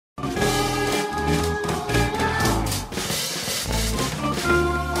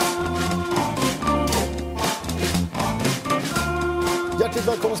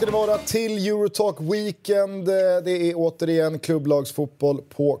Hjärtligt välkommen ska det vara till Eurotalk Weekend. Det är återigen klubblagsfotboll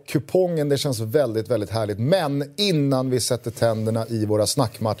på kupongen. Det känns väldigt, väldigt härligt. Men innan vi sätter tänderna i våra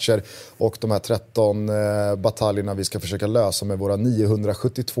snackmatcher och de här 13 bataljerna vi ska försöka lösa med våra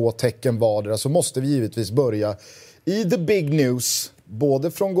 972 tecken vardera, så måste vi givetvis börja i the big news.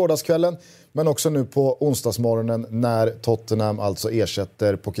 Både från gårdagskvällen men också nu på onsdagsmorgonen när Tottenham alltså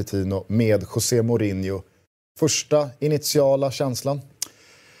ersätter Pochettino med José Mourinho. Första initiala känslan?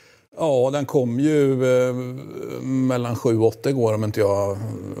 Ja, den kom ju mellan 7 och 8 igår om inte jag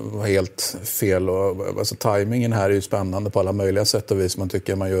var helt fel. Och, alltså, timingen här är ju spännande på alla möjliga sätt och vis. Man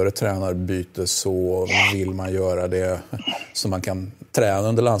tycker att man gör ett tränarbyte så vill man göra det så man kan träna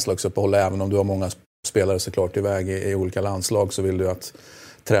under landslagsuppehåll. Även om du har många spelare såklart iväg i olika landslag, så vill du att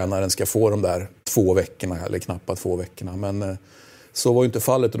tränaren ska få de där 2 veckorna eller knappt 2 veckorna. Men så var ju inte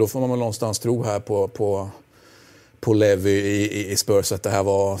fallet, och då får man väl någonstans tro här på Levy i Spurs att det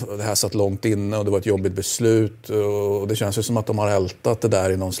här satt långt inne och det var ett jobbigt beslut, och det känns ju som att de har ältat det där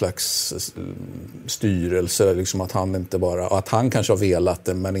i någon slags styrelse, liksom att han inte bara, att han kanske har velat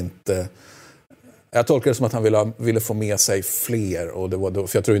det men inte. Jag tolkar det som att han ville få med sig fler, och det var då,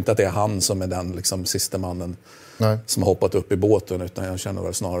 för jag tror inte att det är han som är den liksom sista mannen. Nej. Som har hoppat upp i båten, utan jag känner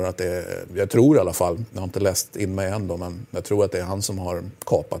väl snarare att det är, jag tror i alla fall, jag har inte läst in mig ändå, men jag tror att det är han som har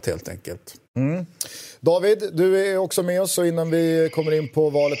kapat helt enkelt. Mm. David, du är också med oss, och innan vi kommer in på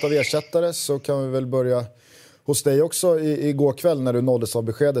valet av ersättare så kan vi väl börja hos dig också igår kväll när du nåddes av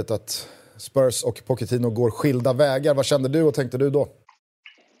beskedet att Spurs och Pochettino går skilda vägar. Vad kände du och tänkte du då?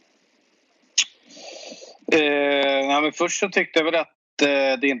 Men först så tyckte jag väl att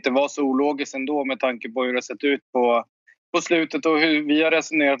det inte var så ologiskt ändå med tanke på hur det sett ut på slutet och hur vi har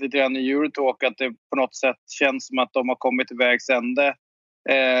resonerat lite grann i Eurotalk, att det på något sätt känns som att de har kommit till vägs ände,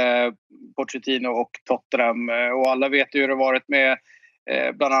 Pochettino och Tottenham, och alla vet ju hur det varit med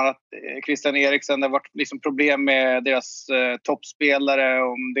bland annat Christian Eriksen. Det har varit liksom problem med deras toppspelare,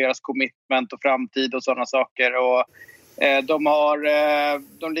 om deras commitment och framtid och sådana saker, och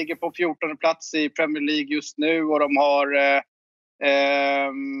de ligger på 14:e plats i Premier League just nu, och de har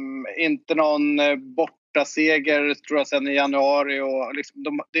inte någon bortaseger tror jag sedan i januari, och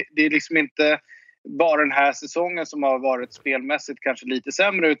liksom det är liksom inte bara den här säsongen som har varit spelmässigt kanske lite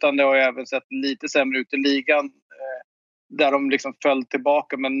sämre, utan det har ju även sett lite sämre ut i ligan där de liksom föll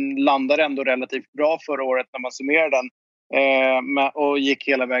tillbaka, men landade ändå relativt bra förra året när man summerar den, och gick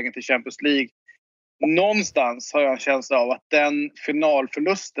hela vägen till Champions League. Någonstans har jag en känsla av att den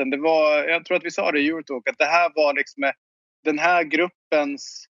finalförlusten, det var, jag tror att vi sa det i Eurotalk, att det här var liksom den här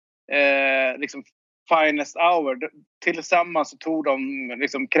gruppens liksom finest hour. Tillsammans så tog de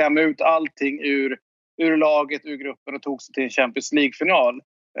liksom kräma ut allting ur laget, ur gruppen, och tog sig till en Champions League-final.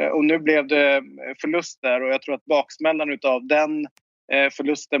 Och nu blev det förlust där, och jag tror att baksmällan utav den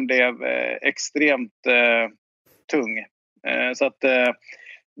förlusten blev extremt tung. Så att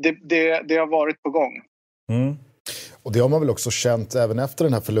det har varit på gång. Mm. Och det har man väl också känt även efter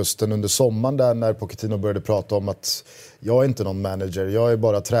den här förlusten under sommaren, där när Pochettino började prata om att jag är inte någon manager, jag är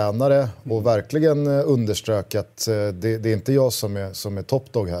bara tränare, och verkligen underströk att det är inte jag som är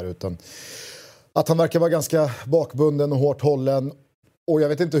toppdog här, utan att han verkar vara ganska bakbunden och hårt hållen. Och jag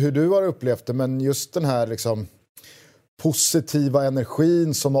vet inte hur du har upplevt det, men just den här liksom positiva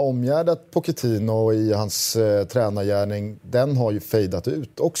energin som har omgärdat Pochettino i hans tränargärning, den har ju fejdat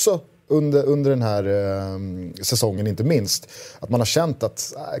ut också under den här säsongen, inte minst. Att man har känt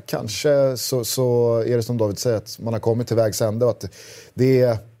att kanske så är det som David säger, att man har kommit till vägs ände, och att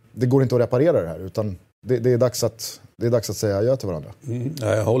det går inte att reparera det här, utan det är dags att säga adjö till varandra.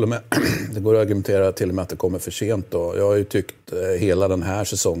 Ja, jag håller med. Det går att argumentera till och med att det kommer för sent då. Jag har ju tyckt hela den här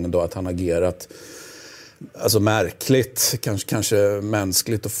säsongen då att han agerat alltså märkligt, kanske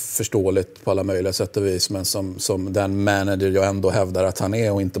mänskligt och förståeligt på alla möjliga sätt och vis, men som den manager jag ändå hävdar att han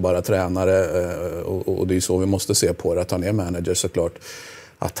är, och inte bara tränare, och det är ju så vi måste se på det, att han är manager såklart,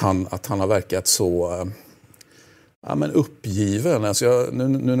 att han har verkat så men uppgiven. Alltså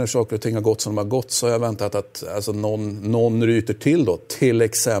nu när saker och ting har gått som de har gått, så har jag väntat att alltså någon ryter till då, till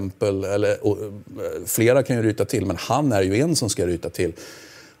exempel, flera kan ju ryta till, men han är ju en som ska ryta till,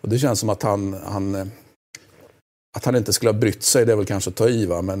 och det känns som att han inte skulle ha brytt sig, det är väl kanske att ta i,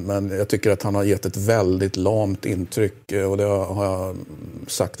 va? Men jag tycker att han har gett ett väldigt lamt intryck, och det har jag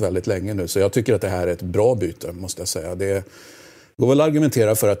sagt väldigt länge nu. Så jag tycker att det här är ett bra byte, måste jag säga. Det går väl att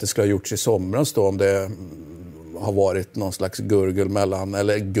argumentera för att det skulle ha gjorts i somras då, om det har varit någon slags gurgel mellan,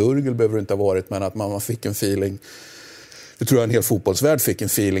 eller gurgel behöver det inte ha varit, men att man fick en feeling. Jag tror att en hel fotbollsvärld fick en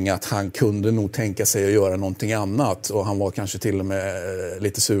feeling att han kunde nog tänka sig att göra någonting annat, och han var kanske till och med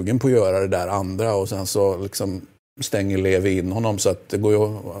lite sugen på att göra det där andra, och sen så liksom stänger Levi in honom, så att det går ju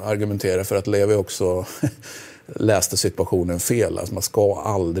att argumentera för att Levi också läste situationen fel. Alltså man ska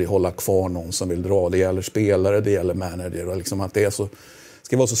aldrig hålla kvar någon som vill dra. Det gäller spelare, det gäller manager, och liksom att det är så,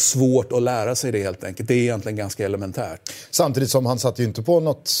 ska vara så svårt att lära sig det helt enkelt. Det är egentligen ganska elementärt. Samtidigt som han satt ju inte på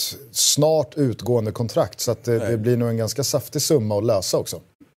något snart utgående kontrakt, så att det blir nog en ganska saftig summa att lösa också.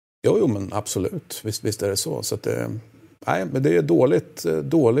 Jo, men absolut. Visst är det så. Så att men det är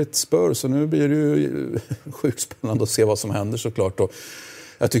dåligt Spurs, så nu blir det ju sjukt spännande att se vad som händer såklart. Och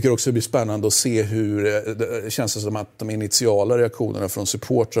jag tycker också det blir spännande att se hur det känns som att de initiala reaktionerna från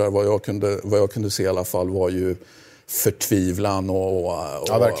supportrar, vad jag kunde se i alla fall, var ju förtvivlan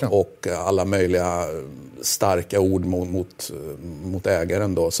och alla möjliga starka ord mot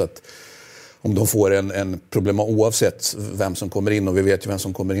ägaren då. Så att om de får en problem oavsett vem som kommer in, och vi vet ju vem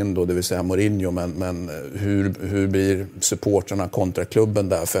som kommer in då, det vill säga Mourinho, men hur blir supporterna kontra klubben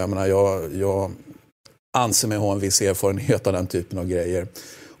där? För jag menar, jag anser mig ha en viss erfarenhet av den typen av grejer.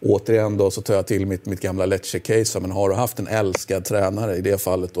 Återigen då så tar jag till mitt gamla Lecce-case, men har du haft en älskad tränare, i det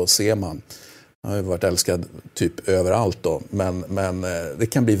fallet då ser man, han har ju varit älskad typ överallt då, men det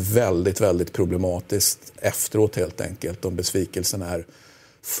kan bli väldigt, väldigt problematiskt efteråt helt enkelt, om besvikelsen är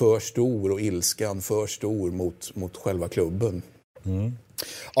för stor och ilskan för stor mot själva klubben. Mm.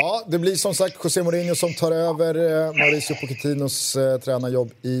 Ja, det blir som sagt José Mourinho som tar över Mauricio Pochettinos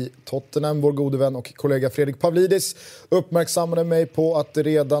tränarjobb i Tottenham. Vår gode vän och kollega Fredrik Pavlidis uppmärksammade mig på att det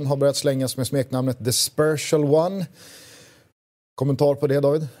redan har börjat slängas med smeknamnet The Spursial One. Kommentar på det,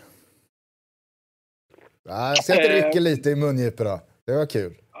 David? Jag ser att det rycker lite i mungiporna. Det var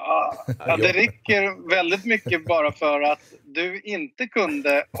kul. Ja, det rycker väldigt mycket bara för att du inte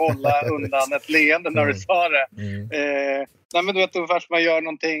kunde hålla undan ett leende när du sa det. Nej, men du vet ungefär som man gör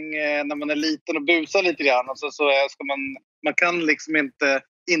någonting när man är liten och busar lite grann. Och så ska man kan liksom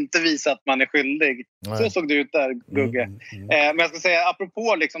inte visa att man är skyldig. Nej. Så såg det ut där, Gugge. Men jag ska säga,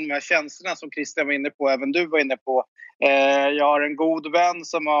 apropå liksom de här känslorna som Christian var inne på, även du var inne på. Jag har en god vän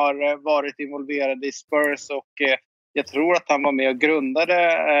som har varit involverad i Spurs, och jag tror att han var med och grundade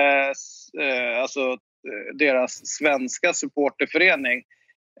deras svenska supporterförening.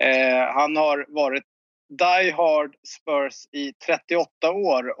 Han har varit die hard Spurs i 38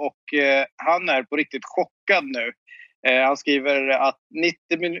 år, och han är på riktigt chockad nu. Han skriver att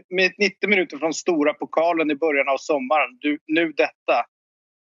 90 minuter från stora pokalen i början av sommaren. Nu detta.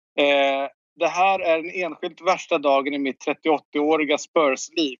 Det här är den enskilt värsta dagen i mitt 38-åriga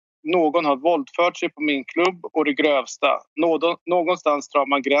Spurs-liv. Någon har våldfört sig på min klubb och det grövsta. Någonstans drar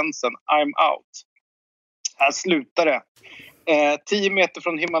man gränsen. I'm out. Här slutar det. 10 meter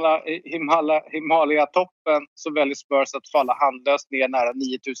från Himalaya-toppen så väljer Spurs att falla handlöst ner nära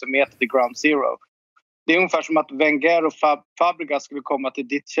 9000 meter till ground zero. Det är ungefär som att Wenger och Fabregas skulle komma till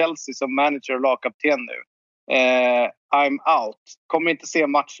ditt Chelsea som manager och lagkapten nu. I'm out. Kommer inte se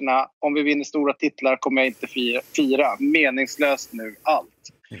matcherna. Om vi vinner stora titlar kommer jag inte fira. Meningslöst nu, allt.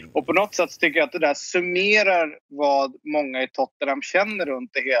 Och på något sätt tycker jag att det där summerar vad många i Tottenham känner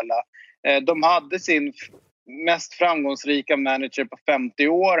runt det hela. De hade sin mest framgångsrika manager på 50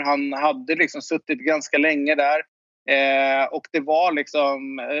 år. Han hade liksom suttit ganska länge där. Och det var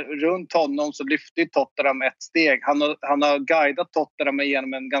liksom runt honom så lyfte Tottenham ett steg. Han har guidat Tottenham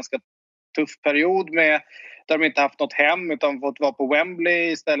igenom en ganska tuff period där de inte haft något hem utan fått vara på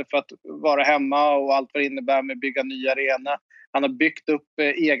Wembley istället för att vara hemma, och allt vad det innebär med att bygga nya arena. Han har byggt upp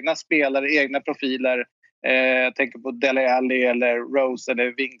egna spelare, egna profiler. Jag tänker på Dele Alli eller Rose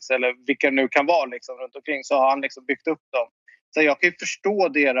eller Winks eller vilka det nu kan vara liksom, runt omkring, så har han liksom byggt upp dem. Så jag kan ju förstå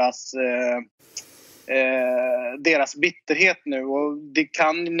deras bitterhet nu, och det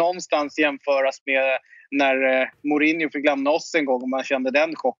kan någonstans jämföras med när Mourinho fick lämna oss en gång och man kände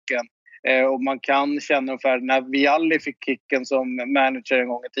den chocken. Och man kan känna ungefär när Vialli fick kicken som manager en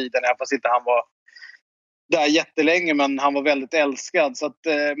gång i tiden, även fast inte han var där jättelänge, men han var väldigt älskad. Så att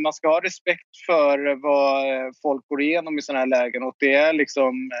man ska ha respekt för vad folk går igenom i såna här lägen, och det är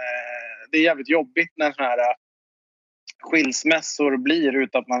liksom det är jävligt jobbigt när såna här skilsmässor blir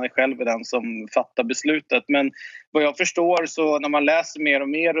utan att man är själv den som fattar beslutet. Men vad jag förstår, så när man läser mer och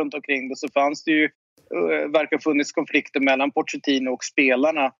mer runt omkring det, så fanns det ju verkar funnits konflikter mellan Pochettino och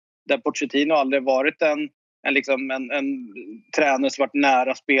spelarna, där Pochettino aldrig varit en tränare som varit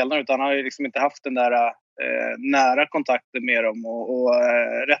nära spelarna, utan han har ju liksom inte haft den där nära kontakten med dem, och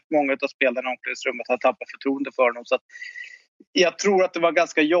rätt många av spelarna i omklädningsrummet har tappat förtroende för dem. Så att jag tror att det var en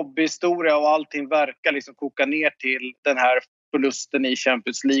ganska jobbig historia, och allting verkar liksom koka ner till den här förlusten i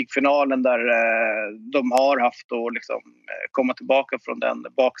Champions League-finalen där de har haft att liksom komma tillbaka från den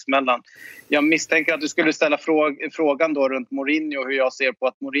baksmällan. Jag misstänker att du skulle ställa frågan då runt Mourinho, hur jag ser på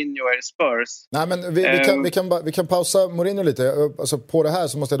att Mourinho är i Spurs. Nej, men vi kan pausa Mourinho lite. Alltså, på det här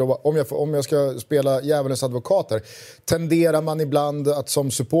så måste jag då, om jag ska spela djävulens advokater, tenderar man ibland att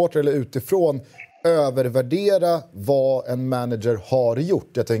som supporter eller utifrån övervärdera vad en manager har gjort.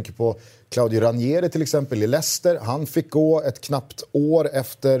 Jag tänker på Claudio Ranieri till exempel i Leicester. Han fick gå ett knappt år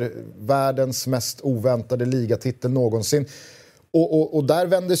efter världens mest oväntade ligatitel någonsin. Och där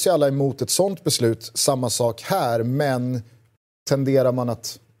vände sig alla emot ett sånt beslut. Samma sak här, men tenderar man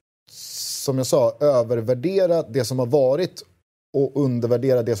att, som jag sa, övervärdera det som har varit och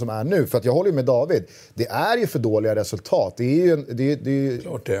undervärdera det som är nu. För att jag håller ju med David. Det är ju för dåliga resultat. Det är ju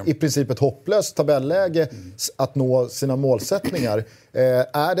i princip ett hopplöst tabelläge att nå sina målsättningar.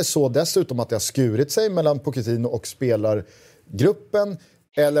 Är det så dessutom att det har skurit sig mellan Pochettino och spelargruppen,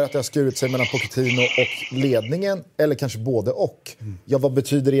 eller att det har skurit sig mellan Pochettino och ledningen, eller kanske både och? Ja, vad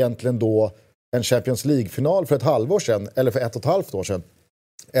betyder egentligen då en Champions League-final för ett halvår sedan, eller för 1,5 år sedan?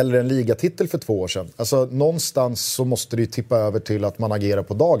 Eller en ligatitel för 2 år sedan. Alltså någonstans så måste det ju tippa över till att man agerar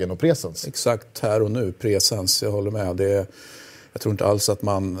på dagen och presens. Exakt, här och nu, presens, jag håller med. Jag tror inte alls att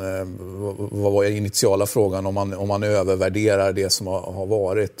man, vad var initiala frågan, om man övervärderar det som har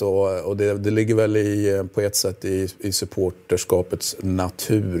varit. Och det ligger väl på ett sätt i supporterskapets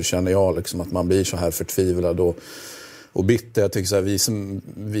natur, känner jag, liksom, att man blir så här förtvivlad och bitter. Jag tycker så här,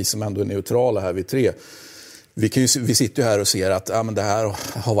 vi som ändå är neutrala här, vi tre, vi sitter ju här och ser att men det här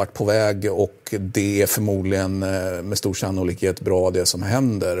har varit på väg och det är förmodligen med stor sannolikhet bra det som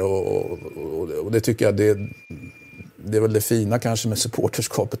händer. Och det tycker jag, det är väl det fina kanske med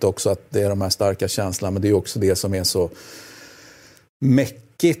supporterskapet också, att det är de här starka känslorna, men det är också det som är så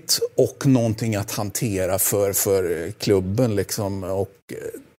mäckigt och någonting att hantera för klubben liksom. Och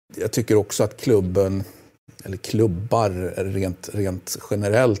jag tycker också att klubben, eller klubbar rent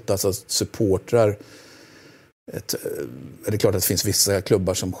generellt, alltså supportrar, det är klart att det finns vissa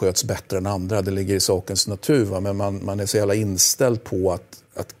klubbar som sköts bättre än andra, det ligger i sakens natur, va? Men man är så jävla inställd på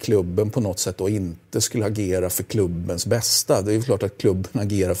att klubben på något sätt då inte skulle agera för klubbens bästa. Det är ju klart att klubben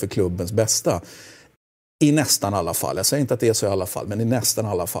agerar för klubbens bästa i nästan alla fall. Jag säger inte att det är så i alla fall, men i nästan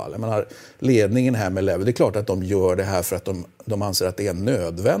alla fall. Jag menar, ledningen här med Lever, det är klart att de gör det här för att de anser att det är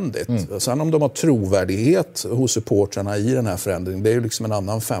nödvändigt. Sen om de har trovärdighet hos supportrarna i den här förändringen, det är ju liksom en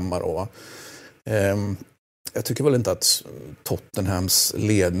annan femma då. Jag tycker väl inte att Tottenhams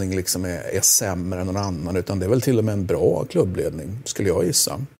ledning liksom är sämre än någon annan, utan det är väl till och med en bra klubbledning, skulle jag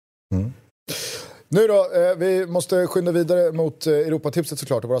gissa. Nu då, vi måste skynda vidare mot Europatipset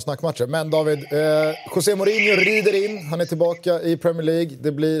såklart och våra snackmatcher. Men David, José Mourinho rider in, han är tillbaka i Premier League.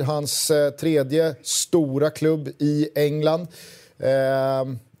 Det blir hans tredje stora klubb i England.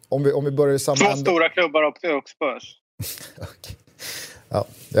 Om vi börjar i samma ände. 2 stora klubbar och Spurs. Okay. Ja,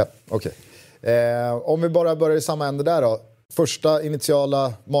 okej. Om vi bara börjar i samma ände där då. Första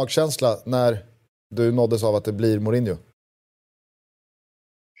initiala magkänsla när du nåddes av att det blir Mourinho?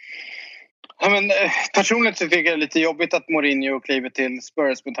 Ja, men, personligt så tycker jag det är lite jobbigt att Mourinho kliver till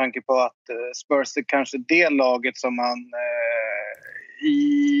Spurs, med tanke på att Spurs är kanske det laget som man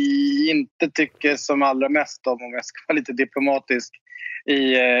inte tycker som allra mest om jag ska vara lite diplomatisk,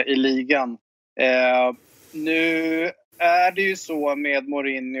 i ligan. Nu är det ju så med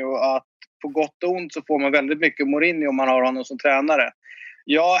Mourinho att på gott och ont så får man väldigt mycket Mourinho om man har honom som tränare.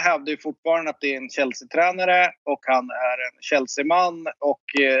 Jag hävdar ju fortfarande att det är en Chelsea-tränare och han är en Chelsea-man, och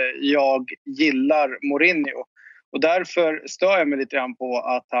jag gillar Mourinho. Och därför stör jag mig lite grann på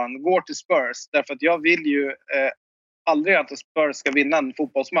att han går till Spurs. Därför att jag vill ju aldrig att Spurs ska vinna en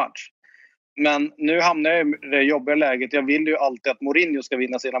fotbollsmatch. Men nu hamnar jag i det jobbiga läget. Jag vill ju alltid att Mourinho ska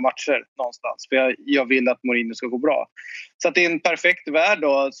vinna sina matcher någonstans. För jag vill att Mourinho ska gå bra. Så att i en perfekt värld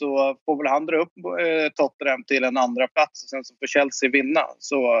då, så får väl han dra upp Tottenham till en andra plats. Och sen så får Chelsea vinna.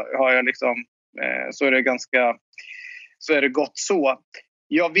 Så har jag liksom, så är det ganska, så är det gott så.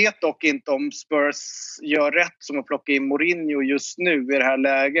 Jag vet dock inte om Spurs gör rätt som att plocka in Mourinho just nu i det här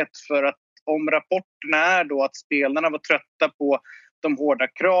läget. För att om rapporterna är då att spelarna var trötta på de hårda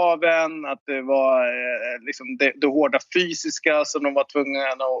kraven, att det var liksom det hårda fysiska som de var tvungna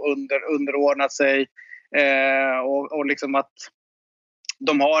att underordna sig, och liksom att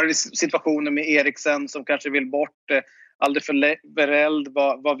de har situationer med Eriksen som kanske vill bort. Alderweireld,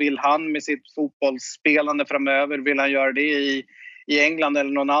 vad vill han med sitt fotbollsspelande framöver? Vill han göra det i England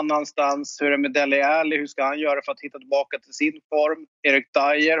eller någon annanstans? Hur är det med Dele Alli? Hur ska han göra för att hitta tillbaka till sin form? Erik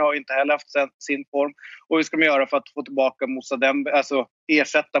Dyer har inte heller haft sin form. Och hur ska man göra för att få tillbaka Moussa Dembele, alltså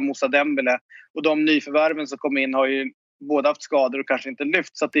ersätta Moussa Dembele? Och de nyförvärven som kom in har ju båda haft skador och kanske inte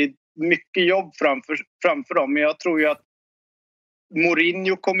lyft. Så att det är mycket jobb framför dem. Men jag tror ju att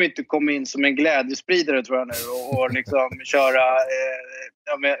Mourinho kommer inte komma in som en glädjespridare, tror jag nu. Och liksom köra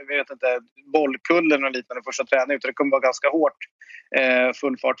jag vet inte, bollkullen och liknande första träning. Utan det kommer vara ganska hårt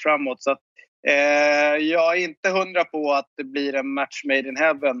full fart framåt. Så att, jag är inte 100 på att det blir en match made in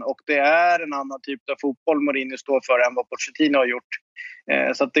heaven. Och det är en annan typ av fotboll Mourinho står för än vad Pochettino har gjort.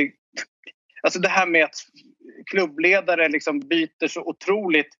 Så att det här med att klubbledare liksom byter så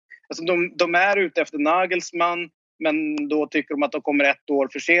otroligt. Alltså de är ute efter Nagelsmann, men då tycker de att de kommer 1 år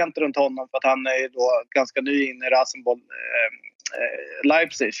för sent runt honom för att han är då ganska ny in i Rasenboll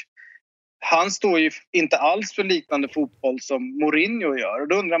Leipzig. Han står ju inte alls för liknande fotboll som Mourinho gör. Och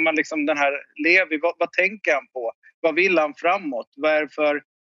då undrar man liksom, den här Levi, vad tänker han på? Vad vill han framåt? Vad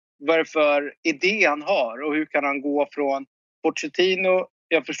är det för idé han har? Och hur kan han gå från Pochettino?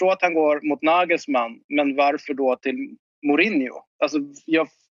 Jag förstår att han går mot Nagelsmann, men varför då till Mourinho? Alltså,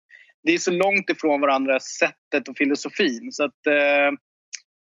 det är så långt ifrån varandra sättet och filosofin. Så att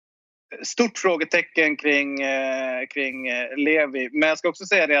stort frågetecken kring Levi. Men jag ska också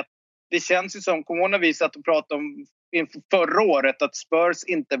säga det att det känns ju som, kommer vi satt och pratade om inför förra året, att Spurs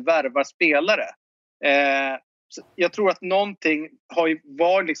inte värvar spelare. Så jag tror att någonting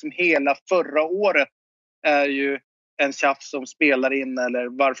var liksom hela förra året är ju en tjafs som spelar in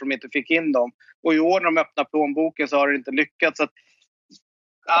eller varför de inte fick in dem. Och i år när de öppnar plånboken så har det inte lyckats. Så att,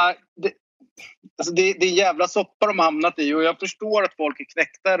 det är en jävla soppa de har hamnat i. Och jag förstår att folk är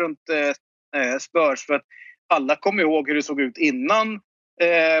knäckta runt Spurs. För att alla kommer ihåg hur det såg ut innan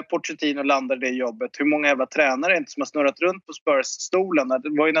Pochettino landade i jobbet. Hur många jävla tränare inte som har snurrat runt på Spurs-stolen.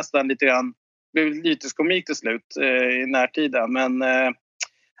 Det var ju nästan lite grann, blev lite komik till slut i närtida. Men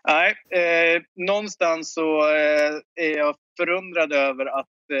någonstans så är jag förundrad över att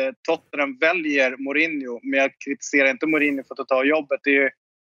Tottenham väljer Mourinho. Men jag kritiserar inte Mourinho för att ta jobbet.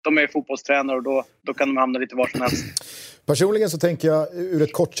 De är fotbollstränare och då kan de hamna lite var som helst. Personligen så tänker jag ur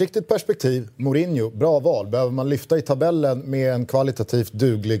ett kortsiktigt perspektiv, Mourinho, bra val. Behöver man lyfta i tabellen med en kvalitativt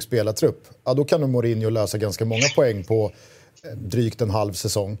duglig spelartrupp, ja, då kan nog Mourinho lösa ganska många poäng på drygt en halv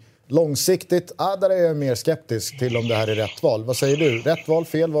säsong. Långsiktigt, där är jag mer skeptisk till om det här är rätt val. Vad säger du? Rätt val,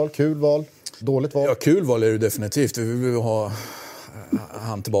 fel val, kul val, dåligt val? Ja, kul val är det definitivt. Vi vill ha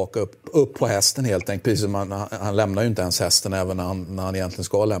han tillbaka upp på hästen helt enkelt. Precis som han lämnar ju inte ens hästen även när han egentligen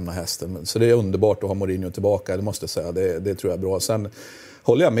ska lämna hästen. Så det är underbart att ha Mourinho tillbaka, det måste jag säga. Det tror jag är bra. Sen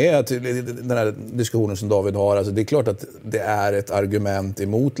håller jag med till den här diskussionen som David har. Alltså det är klart att det är ett argument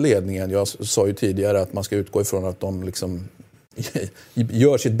emot ledningen. Jag sa ju tidigare att man ska utgå ifrån att de liksom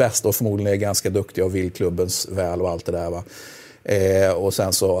gör sitt bästa och förmodligen är ganska duktiga och vill klubbens väl och allt det där, va. Och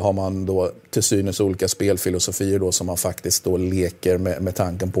sen så har man då till synes olika spelfilosofier då som man faktiskt då leker med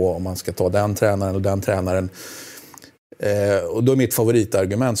tanken på om man ska ta den tränaren eller den tränaren. Och då är mitt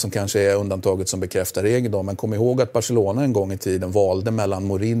favoritargument, som kanske är undantaget som bekräftar regeln då, men kom ihåg att Barcelona en gång i tiden valde mellan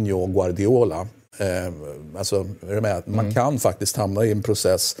Mourinho och Guardiola. Alltså, är det med? Man kan faktiskt hamna i en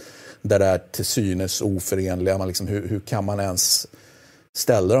process där det är till synes oförenliga. Man liksom, hur kan man ens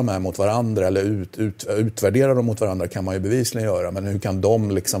ställa de här mot varandra eller utvärdera dem mot varandra, kan man ju bevisligen göra. Men hur kan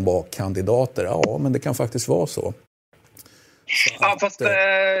de liksom vara kandidater? Ja, men det kan faktiskt vara så. Ja, fast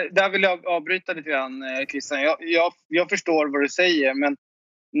där vill jag avbryta lite grann, Christian. Jag förstår vad du säger, men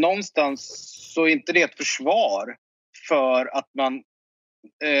någonstans så är inte det ett försvar för att man...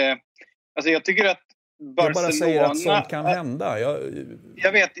 alltså jag tycker att Barcelona... Jag bara säger att sånt kan hända.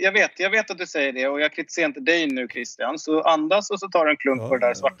 Jag vet att du säger det, och jag kritiserar inte dig nu, Christian. Så andas och så tar du en klunk på det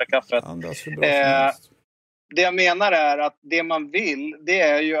där svarta kaffet. Andas för bra det jag menar är att det man vill, det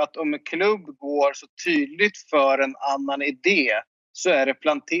är ju att om en klubb går så tydligt för en annan idé, så är det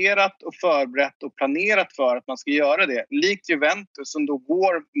planterat och förberett och planerat för att man ska göra det. Likt Juventus som då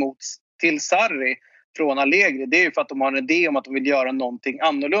går till Sarri från Allegri. Det är ju för att de har en idé om att de vill göra någonting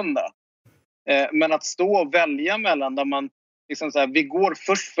annorlunda. Men att stå och välja mellan där man liksom så här, vi går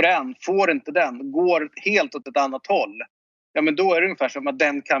först för en, får inte den, går helt åt ett annat håll. Ja, men då är det ungefär som att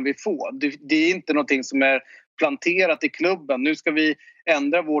den kan vi få. Det är inte någonting som är planterat i klubben. Nu ska vi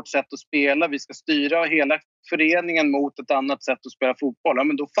ändra vårt sätt att spela. Vi ska styra hela föreningen mot ett annat sätt att spela fotboll. Ja,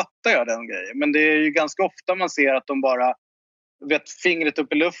 men då fattar jag den grejen. Men det är ju ganska ofta man ser att de bara vet, fingret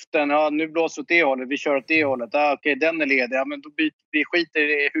upp i luften. Ja, nu blåser åt det hållet. Vi kör åt det hållet. Ja, okej, den är ledig. Ja, men då vi skiter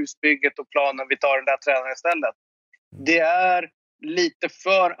i husbygget och planen. Vi tar den där tränaren istället. Det är lite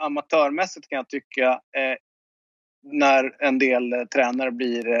för amatörmässigt, kan jag tycka, när en del tränare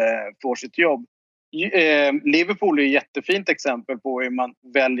får sitt jobb. Liverpool är ett jättefint exempel på hur man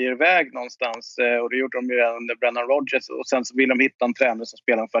väljer väg någonstans, och det gjorde de ju redan under Brennan Rodgers, och sen så vill de hitta en tränare som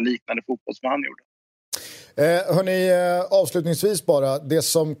spelar för liknande fotboll som han gjorde. Hörrni, avslutningsvis bara, det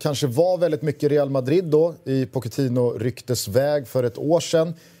som kanske var väldigt mycket Real Madrid då i Pochettino-ryktesväg för ett år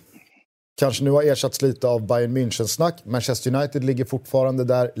sedan kanske nu har ersatts lite av Bayern München-snack. Manchester United ligger fortfarande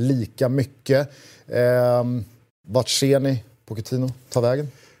där lika mycket. Vart ser ni Pochettino ta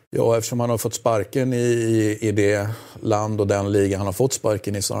vägen? Ja, eftersom han har fått sparken i det land och den liga han har fått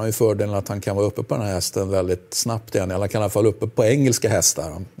sparken i, så har han ju fördelen att han kan vara uppe på den här hästen väldigt snabbt igen. Eller kan i alla fall uppe på engelska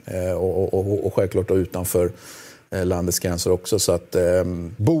hästar och självklart då utanför landets gränser också. Så att,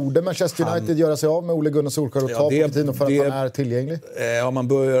 borde Manchester United göra sig av med Ole Gunnar Solskjaer och ta Pochettino för att han är tillgänglig? Ja, man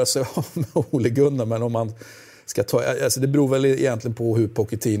bör göra sig av med Ole Gunnar, men om man ska ta, alltså det beror väl egentligen på hur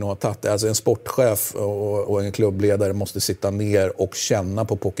Pochettino har tagit det. Alltså en sportchef och en klubbledare måste sitta ner och känna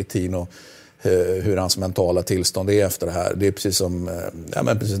på Pochettino hur hans mentala tillstånd är efter det här. Det är precis som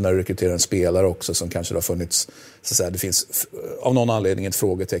precis när du rekryterar en spelare också, som kanske har funnits, så att säga, det finns av någon anledning ett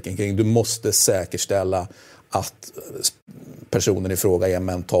frågetecken kring. Du måste säkerställa att personen i fråga är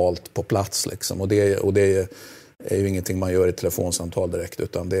mentalt på plats liksom. Och det är ju ingenting man gör i telefonsamtal direkt,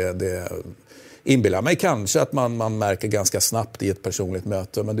 utan det inbillar mig kanske att man märker ganska snabbt i ett personligt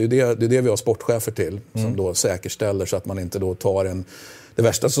möte, men det är det vi har sportchefer till, som då säkerställer så att man inte då tar det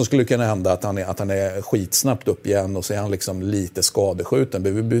värsta som skulle kunna hända, att han är skitsnabbt upp igen och så är han liksom lite skadeskjuten.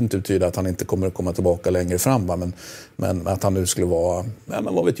 Det behöver inte betyda att han inte kommer att komma tillbaka längre fram, va? Men att han nu skulle vara,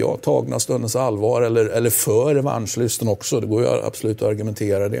 vad vet jag, tagna stundens allvar eller för revanschlysten också. Det går ju absolut att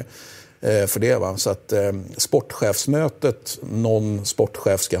argumentera det för det, va? Så att sportchefsmötet någon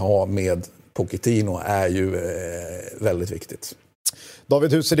sportchef ska ha med Pochettino är ju väldigt viktigt.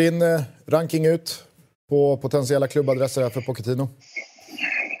 David, hur ser din ranking ut på potentiella klubbadresser här för Pochettino?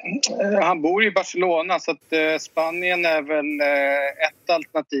 Han bor i Barcelona, så att Spanien är väl ett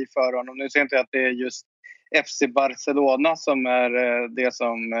alternativ för honom. Nu ser inte jag att det är just FC Barcelona som är det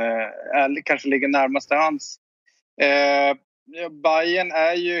som kanske ligger närmast till hands. Bayern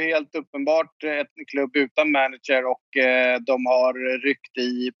är ju helt uppenbart en klubb utan manager, och de har ryckt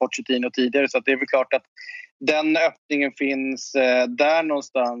i Pochettino tidigare, så att det är väl klart att den öppningen finns där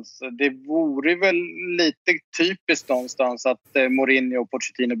någonstans. Det vore väl lite typiskt någonstans att Mourinho och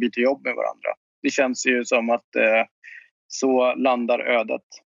Pochettino byter jobb med varandra. Det känns ju som att så landar ödet.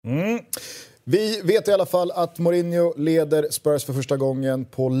 Vi vet i alla fall att Mourinho leder Spurs för första gången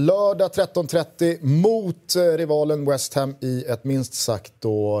på lördag 13.30 mot rivalen West Ham i ett minst sagt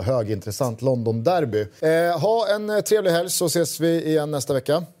då högintressant London-derby. Ha en trevlig helg, så ses vi igen nästa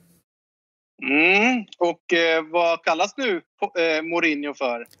vecka. Och vad kallas nu Mourinho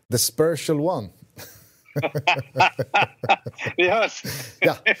för? The Spursial One. Vi hörs.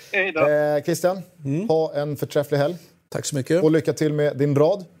 Ja. Christian, ha en förträfflig helg. Tack så mycket. Och lycka till med din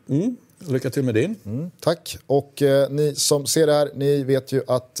rad. Lycka till med din. Tack. Och ni som ser det här, ni vet ju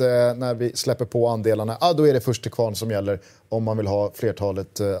att när vi släpper på andelarna, då är det först till kvarn som gäller om man vill ha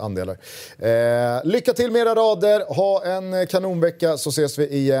flertalet andelar. Lycka till med era rader. Ha en kanonvecka, så ses vi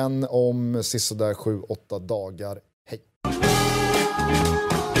igen om sisådär 7-8 dagar. Hej!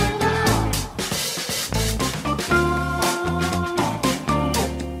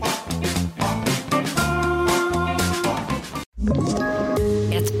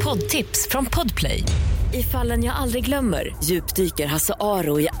 Poddtips från Podplay. I Fallen jag aldrig glömmer djupdyker Hasse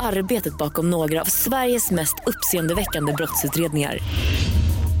Aro i arbetet bakom några av Sveriges mest uppseendeväckande brottsutredningar.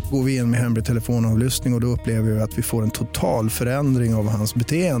 Går vi in med hemlig telefonavlyssning och då upplever vi att vi får en total förändring av hans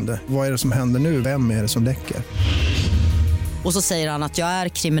beteende. Vad är det som händer nu? Vem är det som läcker? Och så säger han att jag är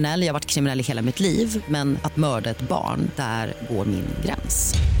kriminell, jag har varit kriminell i hela mitt liv, men att mörda ett barn, där går min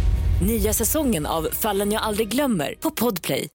gräns. Nya säsongen av Fallen jag aldrig glömmer på Podplay.